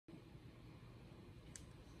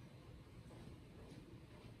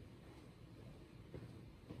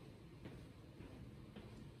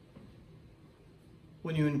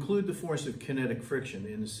When you include the force of kinetic friction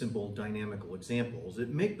in simple dynamical examples, it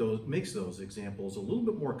makes those examples a little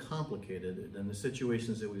bit more complicated than the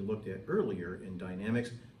situations that we looked at earlier in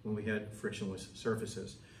dynamics when we had frictionless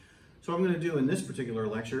surfaces. So what I'm going to do in this particular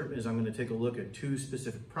lecture is I'm going to take a look at two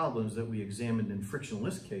specific problems that we examined in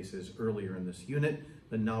frictionless cases earlier in this unit,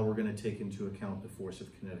 but now we're going to take into account the force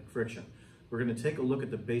of kinetic friction. We're going to take a look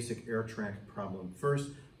at the basic air track problem first.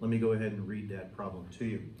 Let me go ahead and read that problem to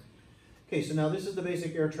you. Okay, so now this is the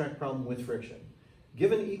basic air track problem with friction.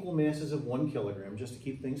 Given equal masses of 1 kilogram, just to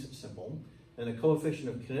keep things simple, and a coefficient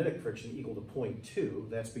of kinetic friction equal to 0.2,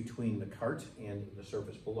 that's between the cart and the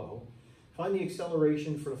surface below, find the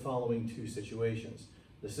acceleration for the following two situations.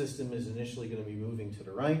 The system is initially going to be moving to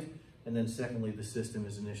the right, and then secondly, the system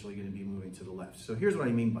is initially going to be moving to the left. So here's what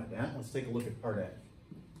I mean by that. Let's take a look at part A.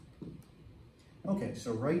 Okay,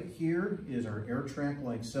 so right here is our air track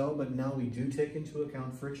like so, but now we do take into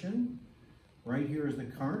account friction. Right here is the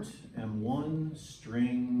cart, M1,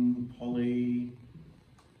 string, pulley,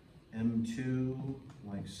 M2,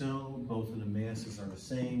 like so. Both of the masses are the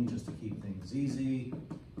same, just to keep things easy.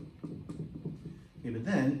 Okay, but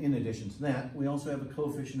then, in addition to that, we also have a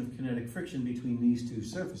coefficient of kinetic friction between these two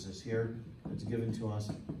surfaces here that's given to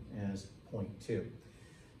us as 0.2.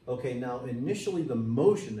 Okay, now initially the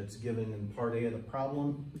motion that's given in part A of the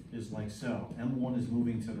problem is like so. M1 is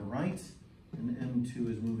moving to the right, and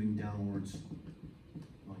M2 is moving downwards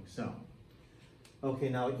like so. Okay,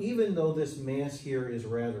 now even though this mass here is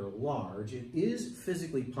rather large, it is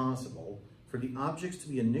physically possible for the objects to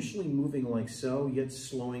be initially moving like so, yet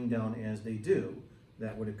slowing down as they do.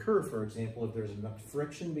 That would occur, for example, if there's enough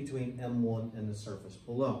friction between M1 and the surface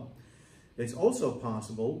below. It's also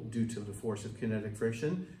possible, due to the force of kinetic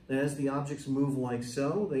friction, that as the objects move like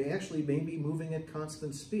so, they actually may be moving at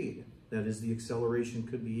constant speed. That is, the acceleration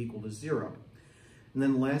could be equal to 0. And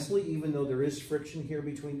then lastly, even though there is friction here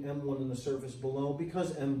between M1 and the surface below,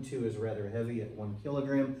 because M2 is rather heavy at 1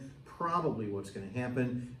 kilogram, probably what's going to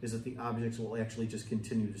happen is that the objects will actually just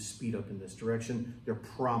continue to speed up in this direction. They're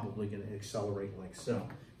probably going to accelerate like so.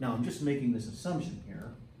 Now, I'm just making this assumption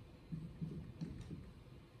here.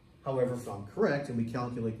 However, if I'm correct and we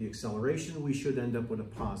calculate the acceleration, we should end up with a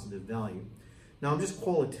positive value. Now, I'm just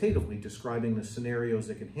qualitatively describing the scenarios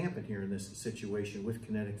that can happen here in this situation with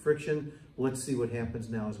kinetic friction. Let's see what happens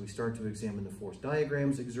now as we start to examine the force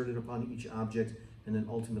diagrams exerted upon each object, and then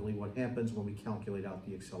ultimately what happens when we calculate out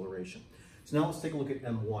the acceleration. So now let's take a look at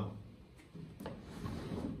M1.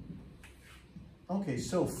 Okay,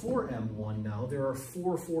 so for M1 now, there are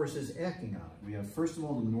 4 forces acting on it. We have, first of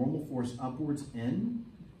all, the normal force upwards, N,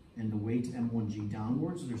 and the weight M1G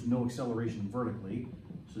downwards. There's no acceleration vertically,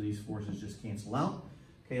 so these forces just cancel out.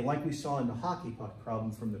 Okay, like we saw in the hockey puck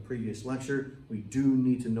problem from the previous lecture, we do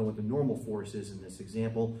need to know what the normal force is in this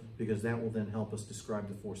example, because that will then help us describe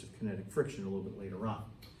the force of kinetic friction a little bit later on.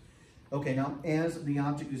 Okay, now as the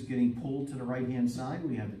object is getting pulled to the right-hand side,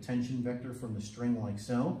 we have the tension vector from the string like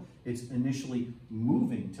so. It's initially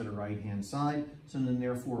moving to the right-hand side, so then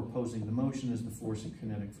therefore opposing the motion is the force of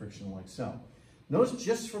kinetic friction like so. Notice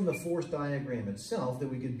just from the force diagram itself that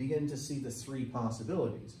we could begin to see the 3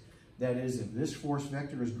 possibilities. That is, if this force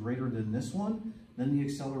vector is greater than this one, then the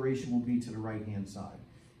acceleration will be to the right-hand side.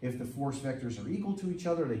 If the force vectors are equal to each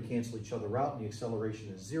other, they cancel each other out and the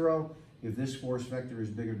acceleration is 0. If this force vector is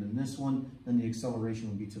bigger than this one, then the acceleration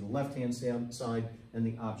will be to the left-hand side and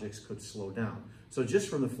the objects could slow down. So just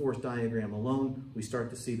from the force diagram alone, we start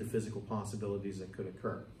to see the physical possibilities that could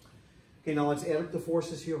occur. Okay, now let's add up the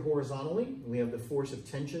forces here horizontally. We have the force of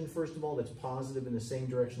tension, first of all, that's positive in the same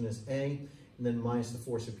direction as A, and then minus the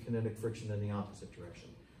force of kinetic friction in the opposite direction.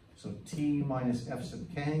 So T minus F sub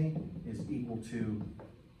K is equal to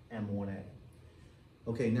M1A.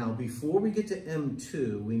 Okay, now before we get to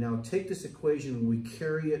M2, we now take this equation and we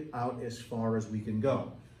carry it out as far as we can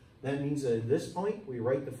go. That means that at this point, we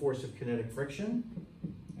write the force of kinetic friction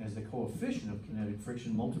as the coefficient of kinetic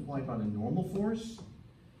friction multiplied by the normal force.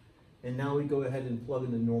 And now we go ahead and plug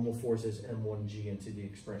in the normal force as M1G into the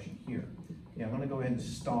expression here. Okay, I'm going to go ahead and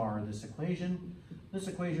star this equation. This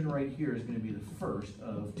equation right here is going to be the first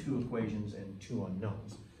of 2 equations and 2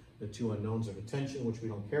 unknowns. The 2 unknowns are the tension, which we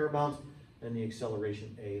don't care about, and the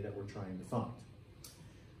acceleration A that we're trying to find.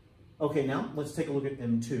 Okay, now let's take a look at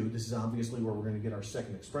M2. This is obviously where we're going to get our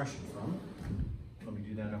second expression from. Let me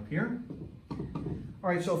do that up here. All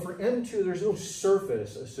right, so for M2, there's no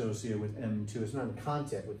surface associated with M2. It's not in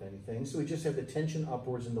contact with anything, so we just have the tension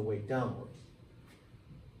upwards and the weight downwards.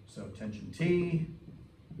 So tension T,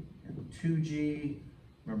 and 2G.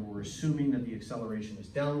 Remember, we're assuming that the acceleration is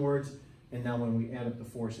downwards, and now when we add up the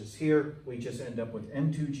forces here, we just end up with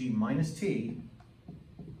M2G minus T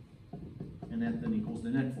and that then equals the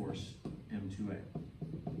net force, M2A.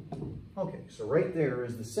 Okay, so right there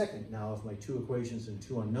is the second now of my two equations and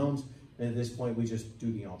two unknowns, and at this point we just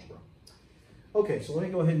do the algebra. Okay, so let me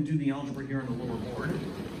go ahead and do the algebra here on the lower board.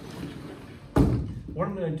 What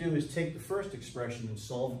I'm going to do is take the first expression and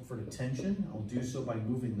solve it for the tension. I'll do so by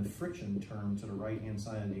moving the friction term to the right-hand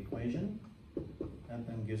side of the equation. That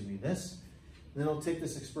then gives me this. Then I'll take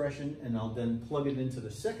this expression and I'll then plug it into the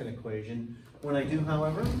second equation. When I do,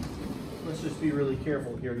 however, let's just be really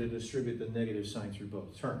careful here to distribute the negative sign through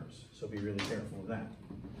both terms. So be really careful of that.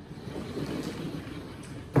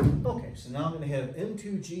 Okay, so now I'm going to have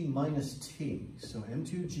M2G minus T. So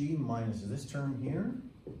M2G minus this term here,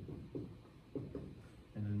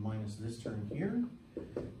 and then minus this term here.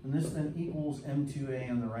 And this then equals M2A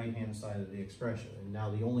on the right-hand side of the expression. And now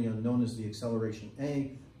the only unknown is the acceleration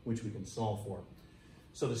A, which we can solve for.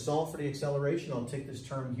 So to solve for the acceleration, I'll take this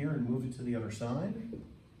term here and move it to the other side.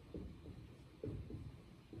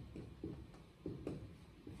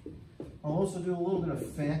 I'll also do a little bit of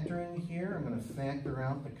factoring here. I'm going to factor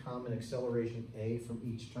out the common acceleration A from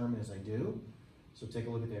each term as I do. So take a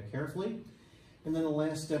look at that carefully. And then the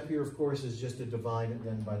last step here, of course, is just to divide it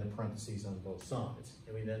then by the parentheses on both sides.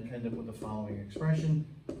 And we then end up with the following expression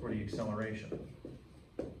for the acceleration.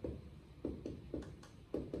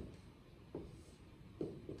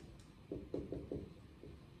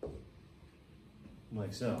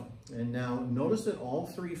 Like so. And now notice that all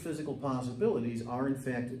three physical possibilities are in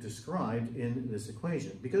fact described in this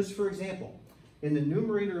equation. Because, for example, in the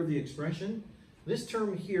numerator of the expression, this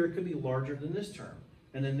term here could be larger than this term.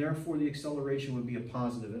 And then therefore the acceleration would be a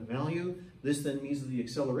positive value. This then means that the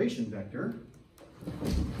acceleration vector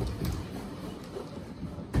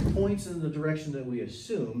points in the direction that we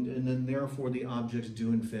assumed, and then therefore the objects do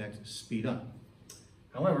in fact speed up.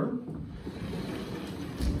 However,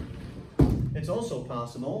 it's also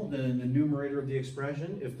possible that in the numerator of the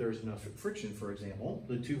expression, if there's enough friction, for example,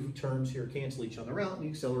 the two terms here cancel each other out and the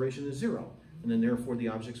acceleration is zero. And then therefore the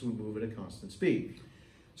objects will move at a constant speed.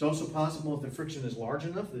 It's also possible if the friction is large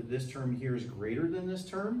enough that this term here is greater than this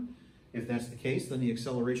term. If that's the case, then the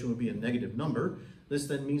acceleration would be a negative number. This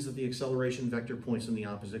then means that the acceleration vector points in the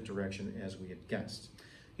opposite direction as we had guessed.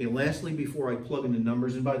 Okay, lastly, before I plug in the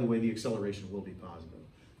numbers, and by the way, the acceleration will be positive.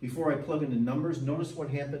 Before I plug in the numbers, notice what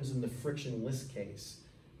happens in the frictionless case.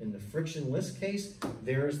 In the frictionless case,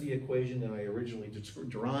 there's the equation that I originally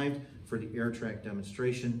derived for the air track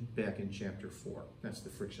demonstration back in chapter 4. That's the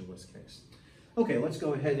frictionless case. Okay, let's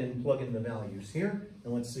go ahead and plug in the values here,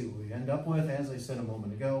 and let's see what we end up with. As I said a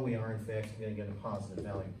moment ago, we are in fact going to get a positive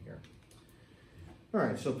value here. All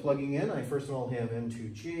right, so plugging in, I first of all have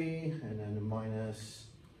M2G, and then minus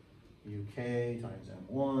UK times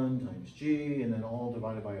M1 times G, and then all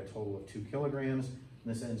divided by a total of 2 kilograms.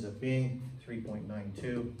 And this ends up being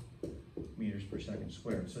 3.92 meters per second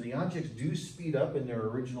squared. So the objects do speed up in their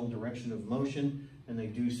original direction of motion, and they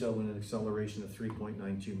do so in an acceleration of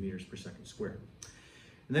 3.92 meters per second squared.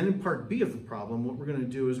 And then in part B of the problem, what we're going to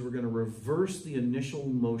do is we're going to reverse the initial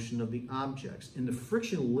motion of the objects. In the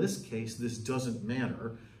frictionless case, this doesn't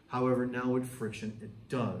matter. However, now with friction, it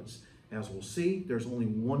does. As we'll see, there's only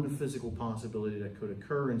one physical possibility that could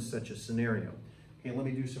occur in such a scenario. Okay, let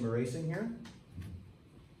me do some erasing here.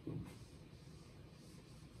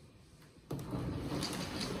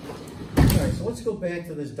 All right, so let's go back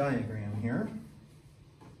to this diagram here.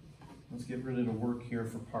 Let's get rid of the work here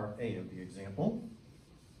for part A of the example.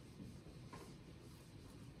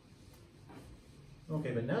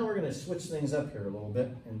 Okay, but now we're going to switch things up here a little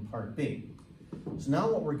bit in part B. So now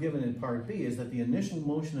what we're given in part B is that the initial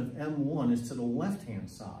motion of M1 is to the left-hand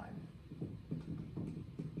side.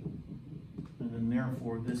 And then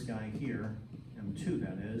therefore this guy here, M2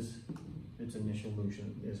 that is, its initial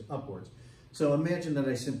motion is upwards. So imagine that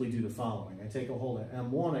I simply do the following. I take a hold of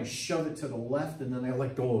M1, I shove it to the left, and then I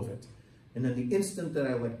let go of it. And then the instant that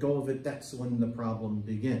I let go of it, that's when the problem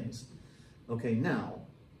begins. Okay, now,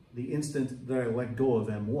 the instant that I let go of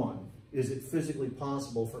M1, is it physically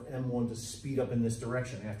possible for M1 to speed up in this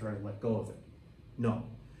direction after I let go of it? No.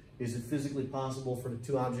 Is it physically possible for the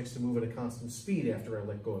two objects to move at a constant speed after I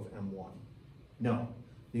let go of M1? No.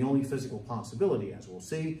 The only physical possibility, as we'll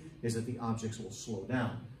see, is that the objects will slow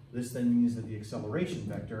down. This then means that the acceleration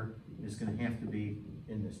vector is going to have to be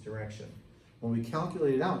in this direction. When we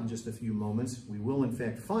calculate it out in just a few moments, we will in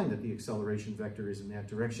fact find that the acceleration vector is in that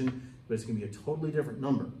direction, but it's going to be a totally different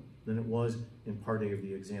number than it was in part A of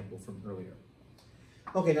the example from earlier.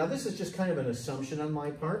 Okay, now this is just kind of an assumption on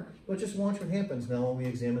my part, but just watch what happens now when we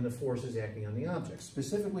examine the forces acting on the object,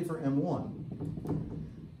 specifically for M1.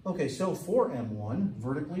 Okay, so for M1,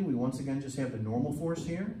 vertically, we once again just have the normal force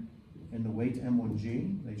here, and the weight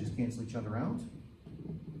m1g. They just cancel each other out.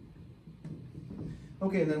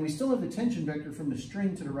 Okay, and then we still have the tension vector from the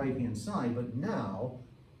string to the right-hand side, but now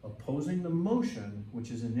opposing the motion, which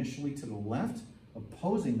is initially to the left,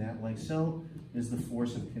 opposing that like so, is the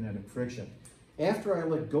force of kinetic friction. After I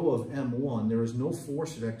let go of m1, there is no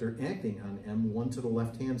force vector acting on m1 to the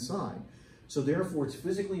left-hand side. So therefore, it's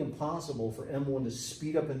physically impossible for m1 to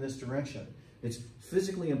speed up in this direction. It's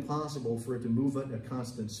physically impossible for it to move at a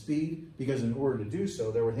constant speed, because in order to do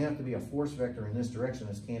so, there would have to be a force vector in this direction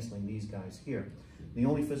that's canceling these guys here. The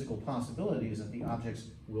only physical possibility is that the objects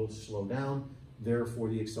will slow down, therefore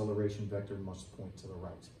the acceleration vector must point to the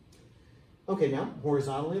right. Okay, now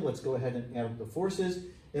horizontally, let's go ahead and add up the forces.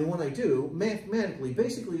 And when I do, mathematically,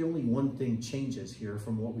 basically only one thing changes here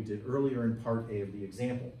from what we did earlier in part A of the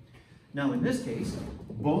example. Now in this case,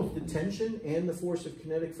 both the tension and the force of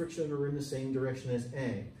kinetic friction are in the same direction as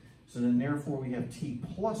A. So then therefore we have T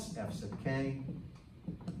plus F sub K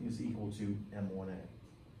is equal to M1A.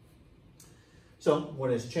 So what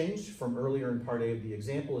has changed from earlier in part A of the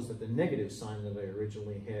example is that the negative sign that I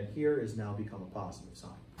originally had here has now become a positive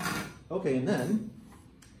sign. Okay, and then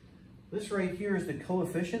this right here is the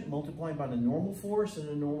coefficient multiplied by the normal force, and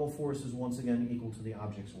the normal force is once again equal to the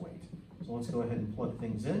object's weight. So let's go ahead and plug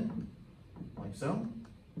things in, like so.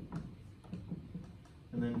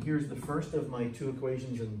 And then here's the first of my two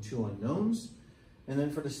equations and two unknowns. And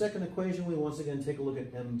then for the second equation, we once again take a look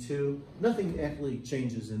at M2. Nothing actually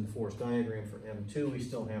changes in the force diagram for M2. We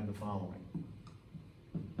still have the following.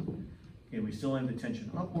 Okay, we still have the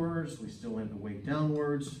tension upwards. We still have the weight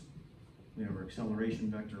downwards. We have our acceleration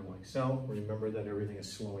vector like so. Remember that everything is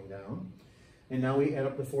slowing down. And now we add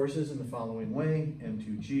up the forces in the following way.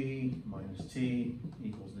 M2G minus T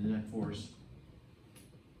equals the net force,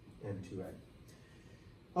 M2A.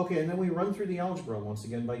 Okay, and then we run through the algebra once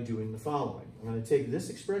again by doing the following. I'm going to take this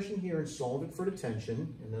expression here and solve it for the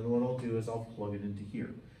tension, and then what I'll do is I'll plug it into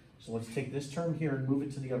here. So let's take this term here and move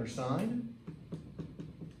it to the other side.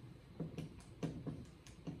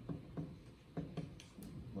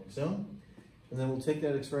 Like so. And then we'll take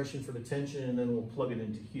that expression for the tension and then we'll plug it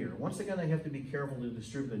into here. Once again, I have to be careful to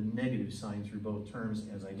distribute the negative sign through both terms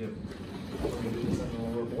as I do. I'm going to do this on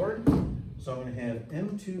the lower board. So I'm going to have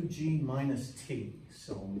M2G minus T.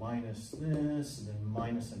 So minus this, and then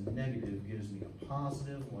minus a negative gives me a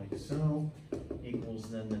positive, like so, equals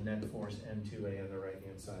then the net force M2A on the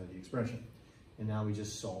right-hand side of the expression. And now we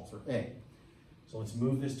just solve for A. So let's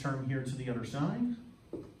move this term here to the other side.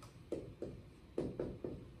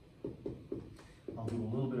 I'll do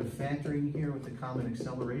a little bit of factoring here with the common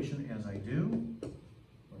acceleration as I do,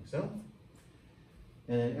 like so.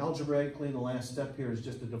 And then algebraically, the last step here is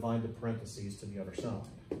just to divide the parentheses to the other side.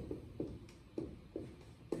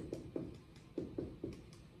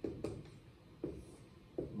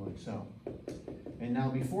 Like so. And now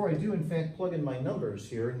before I do in fact plug in my numbers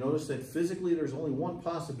here, notice that physically there's only one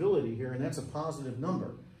possibility here, and that's a positive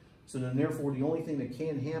number. So then therefore the only thing that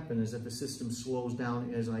can happen is that the system slows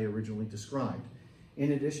down as I originally described.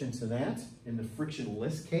 In addition to that, in the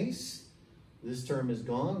frictionless case, this term is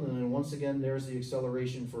gone, and then once again, there's the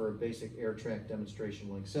acceleration for a basic air track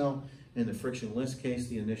demonstration like so. In the frictionless case,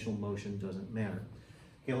 the initial motion doesn't matter.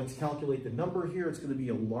 Okay, let's calculate the number here. It's going to be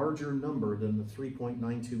a larger number than the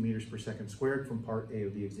 3.92 meters per second squared from part A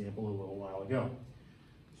of the example a little while ago.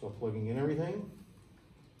 So plugging in everything.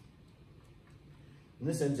 And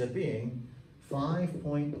this ends up being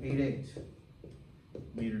 5.88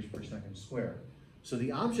 meters per second squared. So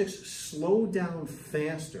the objects slow down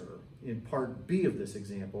faster in part B of this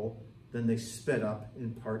example than they sped up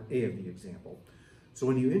in part A of the example. So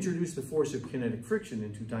when you introduce the force of kinetic friction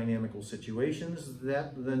into dynamical situations,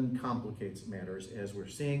 that then complicates matters, as we're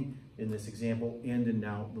seeing in this example and in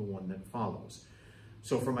now the one that follows.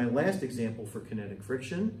 So for my last example for kinetic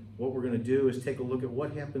friction, what we're going to do is take a look at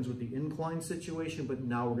what happens with the inclined situation, but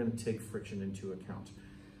now we're going to take friction into account.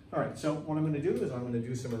 All right, so what I'm going to do is I'm going to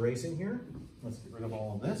do some erasing here. Let's get rid of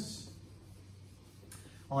all of this.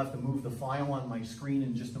 I'll have to move the file on my screen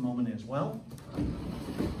in just a moment as well.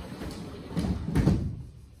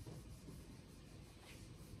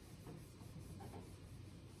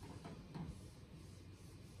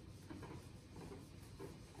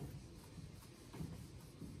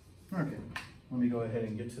 Okay, let me go ahead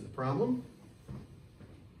and get to the problem.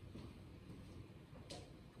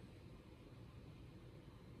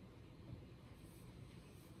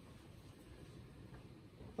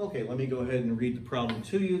 Okay, let me go ahead and read the problem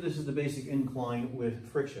to you. This is the basic incline with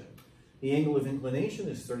friction. The angle of inclination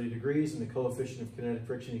is 30 degrees and the coefficient of kinetic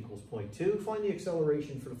friction equals 0.2. Find the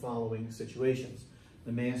acceleration for the following situations.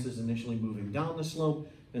 The mass is initially moving down the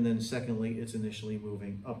slope. and then secondly, it's initially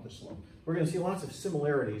moving up the slope. We're going to see lots of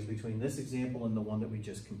similarities between this example and the one that we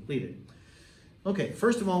just completed. Okay,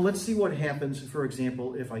 first of all, let's see what happens, for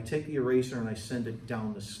example, if I take the eraser and I send it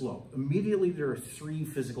down the slope. Immediately, there are three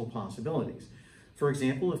physical possibilities. For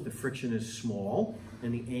example, if the friction is small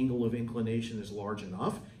and the angle of inclination is large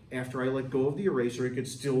enough, after I let go of the eraser, it could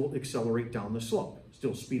still accelerate down the slope,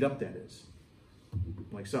 still speed up, that is,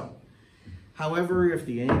 like so. However, if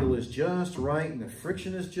the angle is just right and the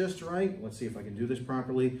friction is just right, let's see if I can do this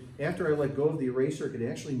properly, after I let go of the eraser, it could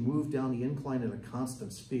actually move down the incline at a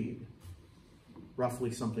constant speed.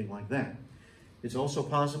 Roughly something like that. It's also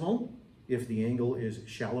possible if the angle is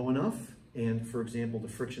shallow enough and, for example, the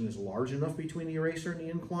friction is large enough between the eraser and the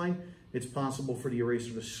incline, it's possible for the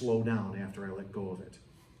eraser to slow down after I let go of it,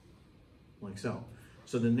 like so.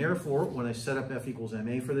 So then therefore, when I set up F equals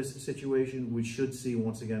ma for this situation, we should see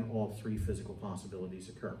once again all three physical possibilities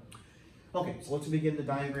occur. Okay, so let's begin to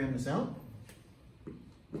diagram this out.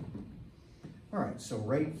 All right, so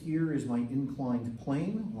right here is my inclined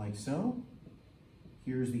plane, like so.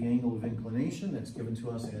 Here's the angle of inclination that's given to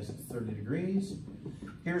us as 30 degrees.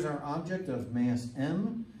 Here's our object of mass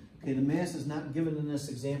m. Okay, the mass is not given in this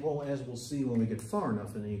example. As we'll see when we get far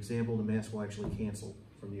enough in the example, the mass will actually cancel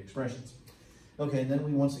from the expressions. Okay, and then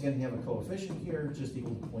we once again have a coefficient here, just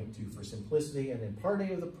equal to 0.2 for simplicity. And in part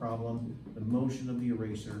A of the problem, the motion of the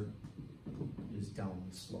eraser is down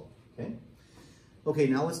the slope, okay? Okay,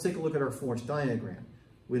 now let's take a look at our force diagram.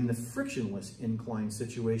 In the frictionless incline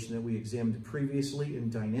situation that we examined previously in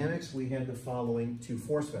dynamics, we had the following two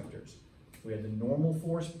force vectors. We had the normal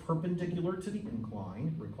force perpendicular to the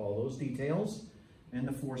incline, recall those details, and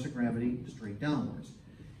the force of gravity straight downwards.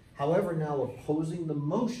 However, now opposing the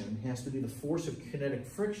motion has to be the force of kinetic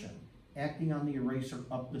friction acting on the eraser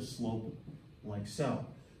up the slope like so.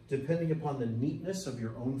 Depending upon the neatness of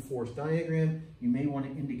your own force diagram, you may want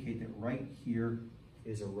to indicate that right here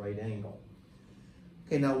is a right angle.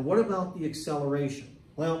 Okay, now what about the acceleration?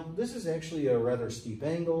 Well, this is actually a rather steep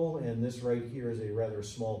angle, and this right here is a rather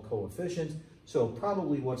small coefficient. So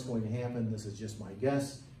probably what's going to happen, this is just my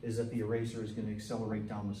guess, is that the eraser is going to accelerate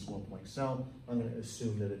down the slope like so. I'm going to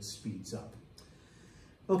assume that it speeds up.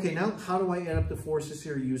 Okay, now how do I add up the forces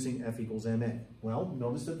here using F equals ma? Well,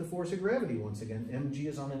 notice that the force of gravity, once again, mg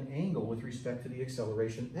is on an angle with respect to the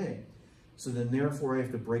acceleration a. So then therefore I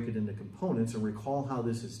have to break it into components and recall how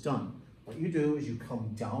this is done. What you do is you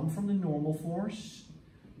come down from the normal force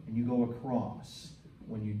and you go across.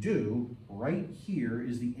 When you do, right here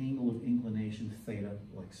is the angle of inclination theta,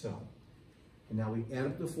 like so. And now we add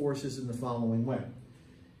up the forces in the following way.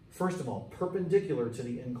 First of all, perpendicular to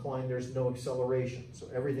the incline, there's no acceleration, so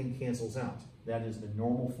everything cancels out. That is the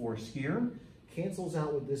normal force here, cancels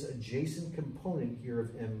out with this adjacent component here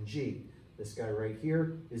of mg. This guy right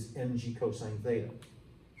here is mg cosine theta.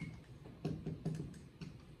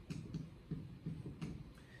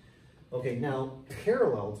 Okay, now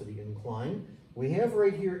parallel to the incline, we have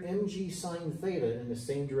right here mg sine theta in the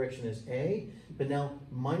same direction as A, but now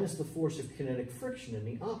minus the force of kinetic friction in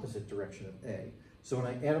the opposite direction of A. So when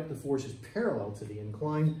I add up the forces parallel to the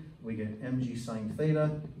incline, we get mg sine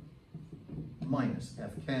theta minus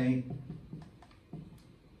fk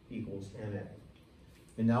equals ma.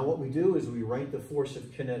 And now what we do is we write the force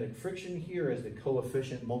of kinetic friction here as the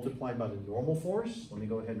coefficient multiplied by the normal force. Let me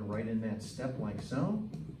go ahead and write in that step like so.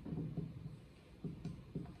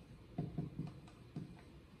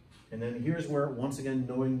 And then here's where, once again,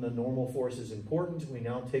 knowing the normal force is important. We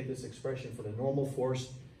now take this expression for the normal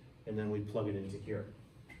force, and then we plug it into here.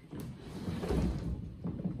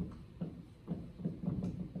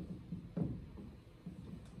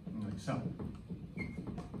 Like so.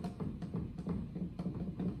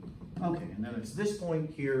 Okay, and then it's this point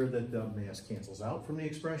here that the mass cancels out from the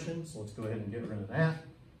expression, so let's go ahead and get rid of that.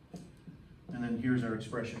 And then here's our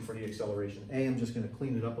expression for the acceleration A. I'm just going to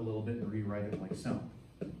clean it up a little bit and rewrite it like so.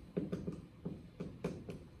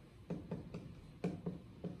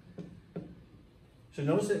 So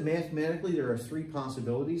notice that mathematically there are three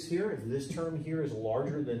possibilities here. If this term here is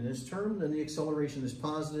larger than this term, then the acceleration is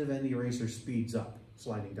positive and the eraser speeds up,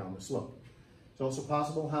 sliding down the slope. It's also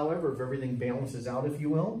possible, however, if everything balances out, if you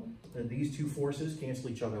will, that these two forces cancel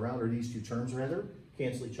each other out, or these two terms rather,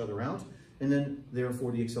 cancel each other out, and then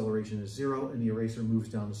therefore the acceleration is zero and the eraser moves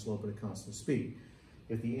down the slope at a constant speed.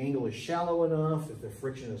 If the angle is shallow enough, if the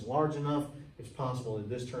friction is large enough, it's possible that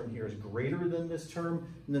this term here is greater than this term,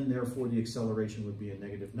 and then therefore the acceleration would be a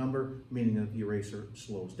negative number, meaning that the eraser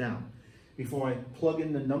slows down. Before I plug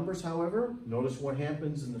in the numbers, however, notice what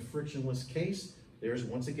happens in the frictionless case. There's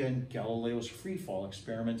once again Galileo's free fall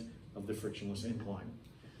experiment of the frictionless incline.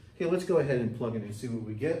 Okay, let's go ahead and plug in and see what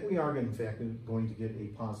we get. We are, in fact, going to get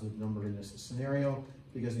a positive number in this scenario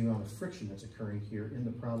because the amount of friction that's occurring here in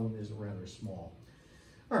the problem is rather small.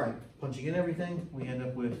 All right, punching in everything, we end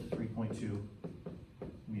up with 3.2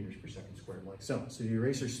 meters per second squared, like so. So the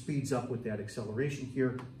eraser speeds up with that acceleration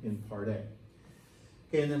here in part A.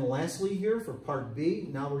 Okay, and then lastly here for part B,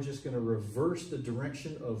 now we're just going to reverse the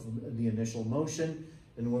direction of the initial motion.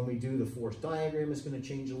 And when we do, the force diagram is going to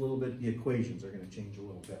change a little bit. The equations are going to change a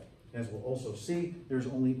little bit. As we'll also see, there's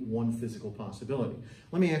only one physical possibility.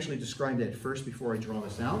 Let me actually describe that first before I draw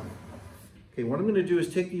this out. Okay, what I'm going to do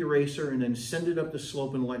is take the eraser and then send it up the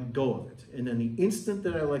slope and let go of it. And then the instant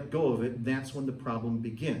that I let go of it, that's when the problem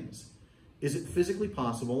begins. Is it physically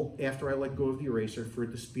possible, after I let go of the eraser, for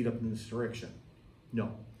it to speed up in this direction?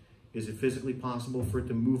 No. Is it physically possible for it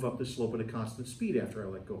to move up the slope at a constant speed after I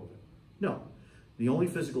let go of it? No. The only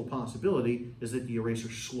physical possibility is that the eraser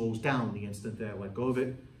slows down the instant that I let go of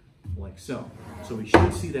it, like so. So we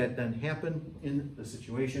should see that then happen in the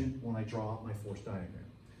situation when I draw out my force diagram.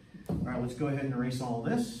 All right, let's go ahead and erase all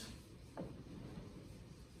this.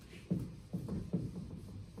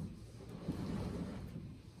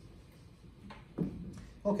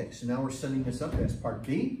 Okay, so now we're setting this up as part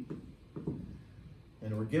B.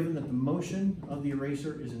 And we're given that the motion of the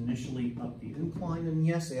eraser is initially up the incline. And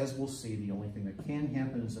yes, as we'll see, the only thing that can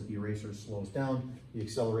happen is that the eraser slows down. The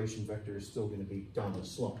acceleration vector is still going to be down the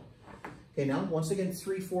slope. Okay, now, once again,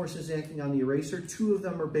 three forces acting on the eraser. Two of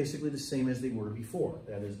them are basically the same as they were before.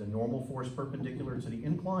 That is the normal force perpendicular to the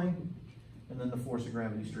incline, and then the force of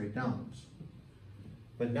gravity straight downwards.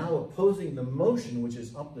 But now opposing the motion, which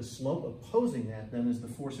is up the slope, opposing that then is the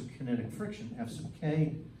force of kinetic friction, F sub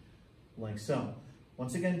k, like so.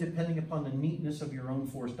 Once again, depending upon the neatness of your own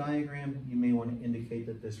force diagram, you may want to indicate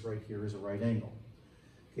that this right here is a right angle.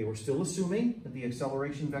 Okay, we're still assuming that the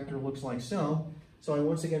acceleration vector looks like so. So I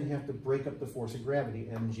once again have to break up the force of gravity,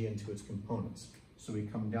 mg, into its components. So we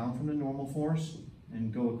come down from the normal force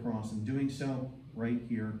and go across. In doing so, right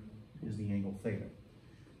here is the angle theta.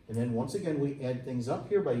 And then once again, we add things up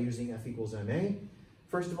here by using F equals ma.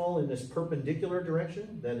 First of all, in this perpendicular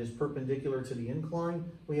direction, that is perpendicular to the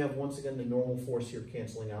incline, we have once again the normal force here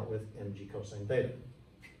canceling out with mg cosine theta.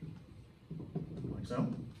 Like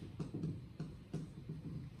so.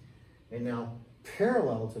 And now,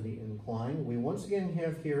 parallel to the incline, we once again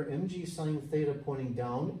have here mg sine theta pointing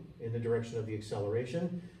down in the direction of the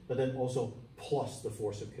acceleration, but then also plus the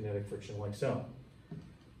force of kinetic friction, like so.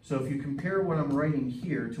 So if you compare what I'm writing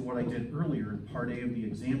here to what I did earlier in part A of the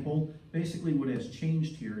example, basically what has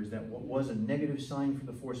changed here is that what was a negative sign for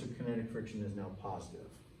the force of kinetic friction is now positive.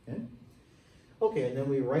 Okay? Okay, and then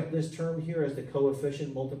we write this term here as the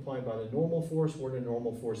coefficient multiplied by the normal force, where the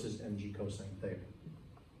normal force is mg cosine theta.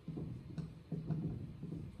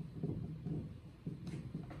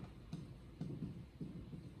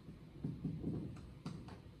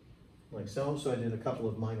 Like so. So I did a couple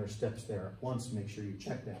of minor steps there at once. Make sure you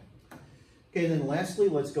check that. Okay, then lastly,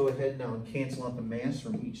 let's go ahead now and cancel out the mass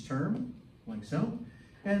from each term, like so.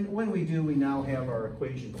 And when we do, we now have our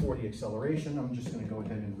equation for the acceleration. I'm just going to go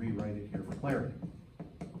ahead and rewrite it here for clarity.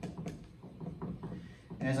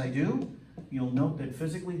 As I do, you'll note that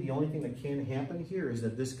physically the only thing that can happen here is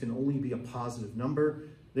that this can only be a positive number,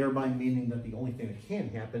 thereby meaning that the only thing that can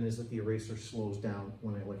happen is that the eraser slows down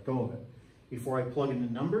when I let go of it. Before I plug in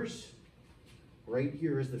the numbers, right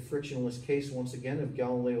here is the frictionless case, once again, of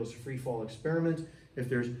Galileo's free fall experiment. If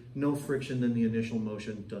there's no friction, then the initial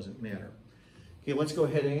motion doesn't matter. Okay, let's go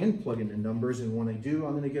ahead and plug in the numbers, and when I do,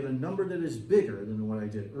 I'm going to get a number that is bigger than what I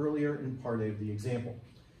did earlier in part A of the example.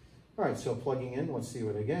 All right, so plugging in, let's see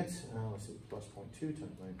what I get. Let's see, plus 0.2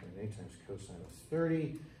 times 9.8 times cosine of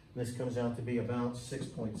 30. This comes out to be about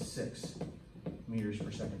 6.6 meters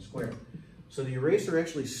per second squared. So the eraser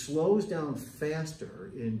actually slows down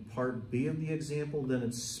faster in part B of the example than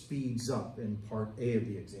it speeds up in part A of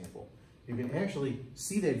the example. You can actually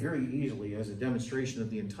see that very easily as a demonstration of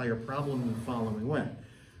the entire problem in the following way.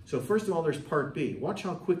 So first of all, there's part B. Watch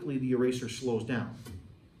how quickly the eraser slows down,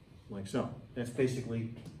 like so. That's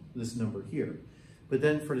basically this number here. But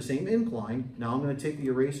then for the same incline, now I'm going to take the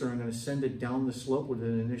eraser, I'm going to send it down the slope with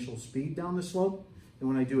an initial speed down the slope. And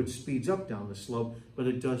when I do, it speeds up down the slope, but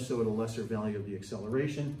it does so at a lesser value of the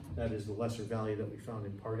acceleration. That is the lesser value that we found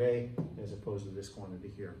in part A, as opposed to this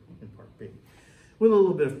quantity here in part B. With a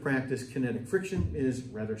little bit of practice, kinetic friction is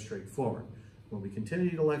rather straightforward. When we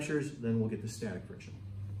continue the lectures, then we'll get to static friction.